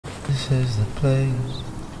This is the place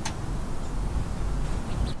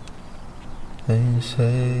they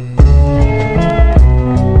say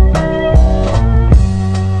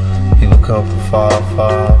people come from far,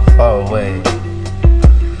 far, far away to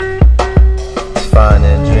find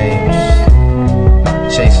their dreams,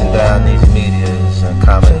 chasing down these meteors and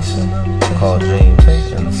comets called dreams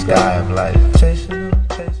in the sky of life.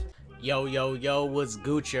 Yo, what's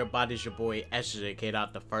Gucci? Everybody, it's your boy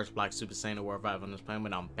ssjk-dots, the first black Super Saiyan to revive on this planet,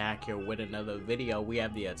 and I'm back here with another video. We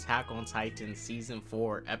have the Attack on Titan Season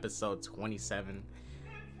 4, Episode 27.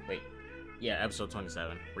 Wait, yeah, Episode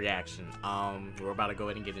 27, reaction. We're about to go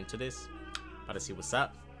ahead and get into this. About to see what's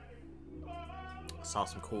up. Saw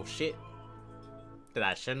some cool shit that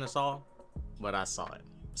I shouldn't have saw, but I saw it.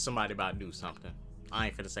 Somebody about to do something. I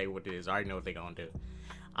ain't finna say what it is. I already know what they gonna do.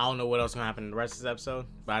 I don't know what else gonna happen in the rest of this episode,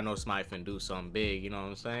 but I know somebody finna do something big, you know what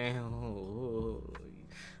I'm saying? Oh,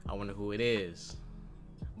 I wonder who it is.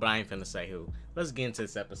 But I ain't finna say who. Let's get into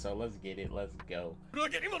this episode. Let's get it. Let's go.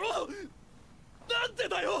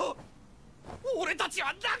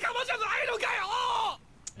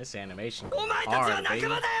 This animation hard, baby.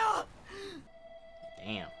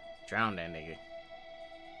 Damn. Drown that nigga.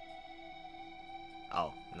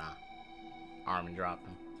 Oh, nah. Arm and dropped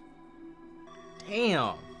him.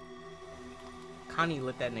 Damn. Connie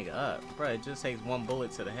lit that nigga up. Bruh, it just takes one bullet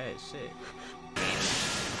to the head. Shit.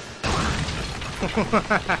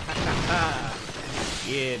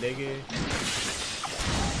 Yeah, nigga.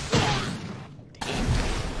 Damn.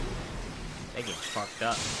 They get fucked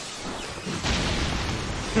up.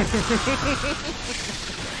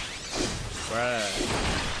 Bruh.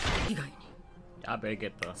 Y'all better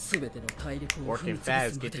get the working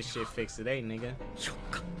fast, get this shit fixed today, nigga. Just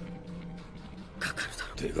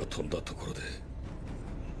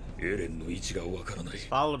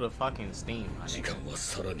follow the fucking steam, my nigga.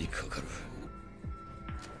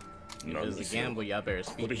 If it's a gamble, y'all better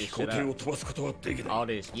speed this shit up. All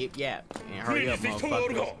this yip yap and hurry up,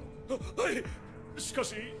 motherfucker.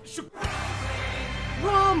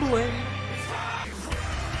 Rumbling.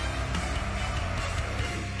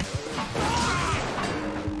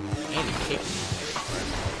 And he kicked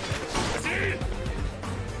me.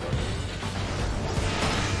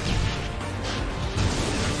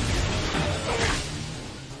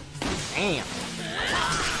 Damn.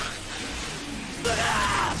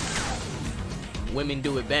 Women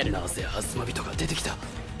do it better. Gonna do,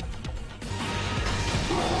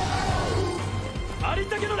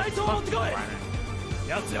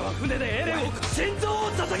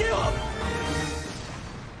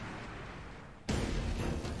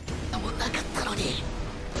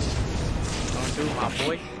 my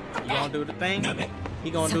boy. You gonna do the thing?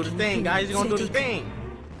 He gonna do the thing, guys. He gonna do the thing.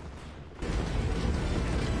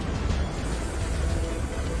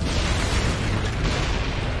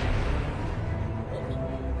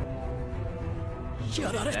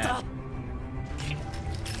 That.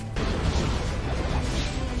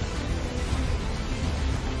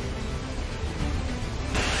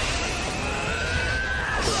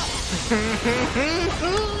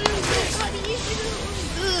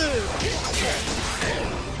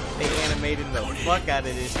 They animated the fuck out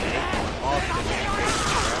of this shit.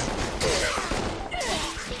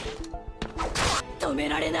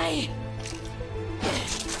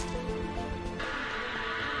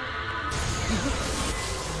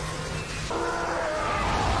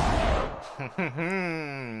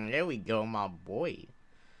 There we go, my boy.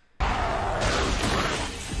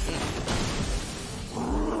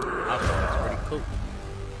 Also, that's pretty cool.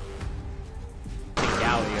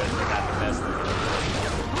 Gallios, they got the best of it.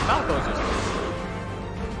 Falco's just cool.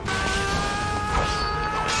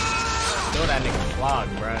 Kill that nigga vlog,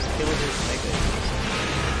 bruh. Kill this nigga.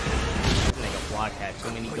 This nigga vlog had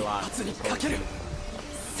too many glocks.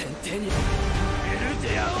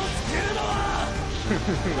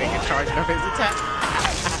 They can charge up his attack.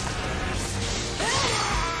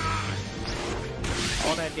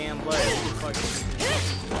 All that damn blood.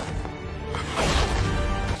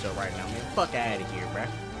 So right now, man, fuck out of here, bruh.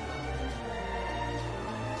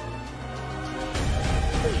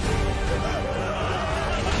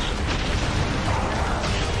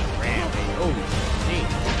 Rampage. Oh, shit.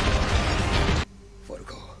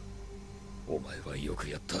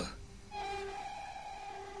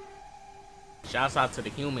 Shouts out to the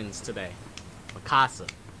humans today. Mikasa,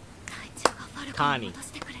 Connie,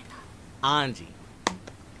 Anji,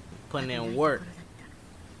 putting in work.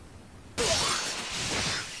 Who's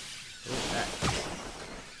that?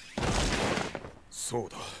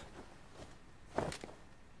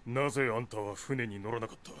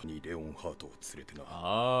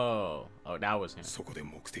 Oh, that was him.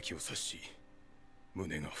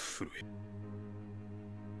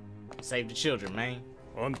 Save the children, man.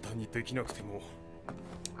 あんたにできなくても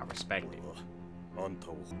I respect it. あんた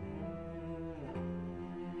を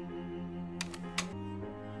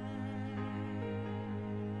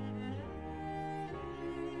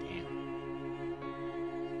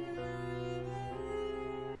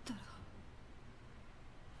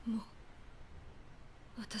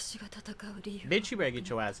Bitch, you better get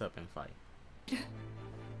your ass up and fight.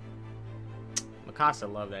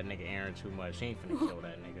 Mikasa love that nigga Aaron too much. She ain't finna kill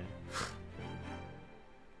that nigga.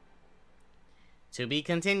 To be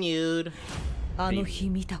continued. あの日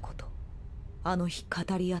見たこと、あの日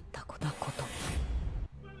語り合ったこと。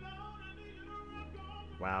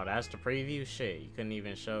 Wow, that's the preview? Shit, you couldn't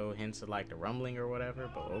even show hints of like the rumbling or whatever,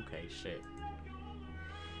 but okay, shit.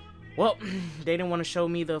 Well, they didn't want to show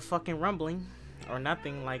me the fucking rumbling or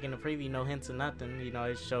nothing, like in the preview, no hints of nothing. You know,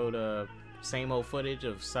 it showed same old footage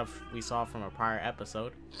of stuff we saw from a prior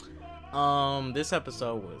episode. This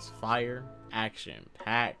episode was fire, action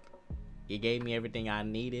packed. It gave me everything I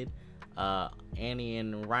needed. Annie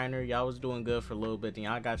and Reiner, y'all was doing good for a little bit, then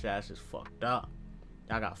y'all got your asses fucked up.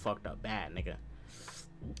 Y'all got fucked up bad, nigga.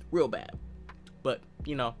 Real bad. But,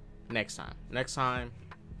 you know, next time,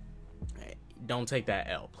 don't take that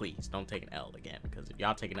L, please. Don't take an L again, because if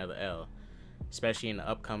y'all take another L, especially in the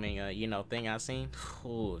upcoming, you know, thing I seen,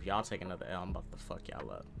 ooh, if y'all take another L, I'm about to fuck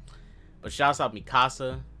y'all up. But shouts out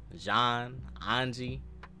Mikasa, Jean, Anji.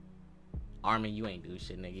 Armin, you ain't do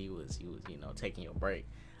shit, nigga. He was, you know, taking your break.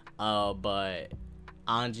 But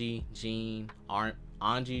Anji, Jean,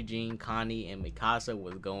 Connie, and Mikasa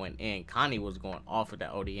was going in. Connie was going off of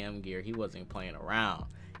that ODM gear. He wasn't playing around.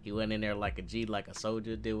 He went in there like a G, like a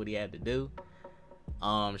soldier, did what he had to do.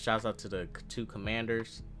 Shouts out to the two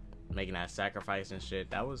commanders making that sacrifice and shit.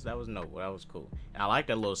 That was noble. That was cool. And I like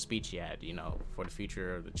that little speech he had, you know, for the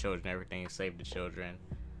future of the children, everything, save the children,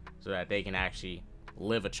 so that they can actually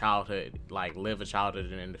live a childhood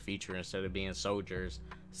in the future instead of being soldiers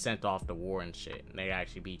sent off to war and shit. And they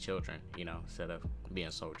actually be children, you know, instead of being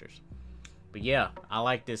soldiers. But yeah, I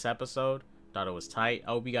like this episode. Thought it was tight.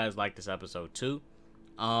 I hope you guys like this episode too.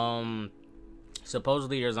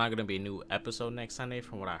 Supposedly there's not gonna be a new episode next Sunday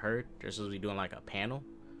from what I heard. They're supposed to be doing like a panel.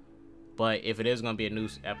 But if it is gonna be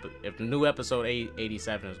if the new episode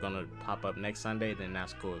 87 is gonna pop up next Sunday, then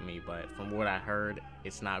that's cool with me. But from what I heard,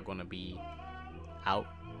 it's not gonna be out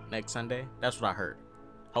next Sunday. That's what I heard.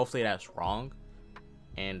 Hopefully that's wrong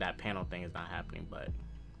and that panel thing is not happening, but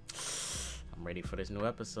I'm ready for this new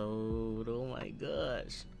episode. Oh my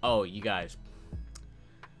gosh. Oh, you guys,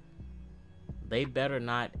 they better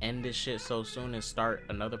not end this shit so soon and start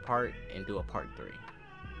another part and do a part 3.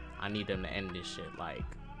 I need them to end this shit, like,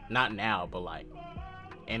 not now, but like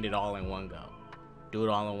end it all in one go. Do it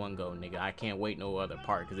all in one go, nigga. I can't wait no other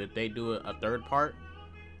part, because if they do a third part,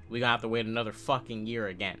 we gonna have to wait another fucking year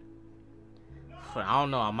again. But I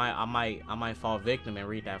don't know. I might fall victim and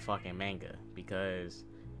read that fucking manga, because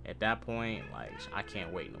at that point, like, I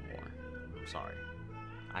can't wait no more. I'm sorry,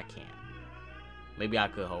 I can't. Maybe I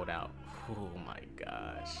could hold out. Oh my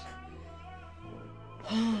gosh.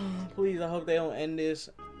 Please, I hope they don't end this.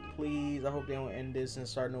 Please, I hope they don't end this and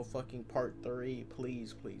start no fucking part 3.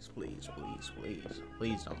 Please, please, please, please, please,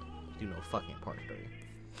 please don't do no fucking part 3.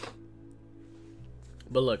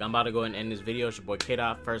 But look, I'm about to go ahead and end this video. It's your boy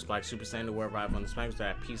K-Dot, first black Super Saiyan to wear right on the spectrum. So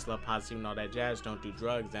that peace, love, positive, and all that jazz. Don't do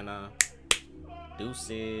drugs, and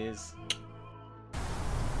deuces.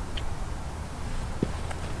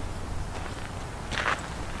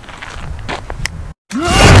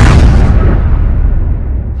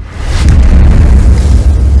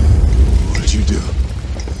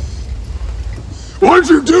 What did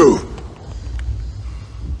you do?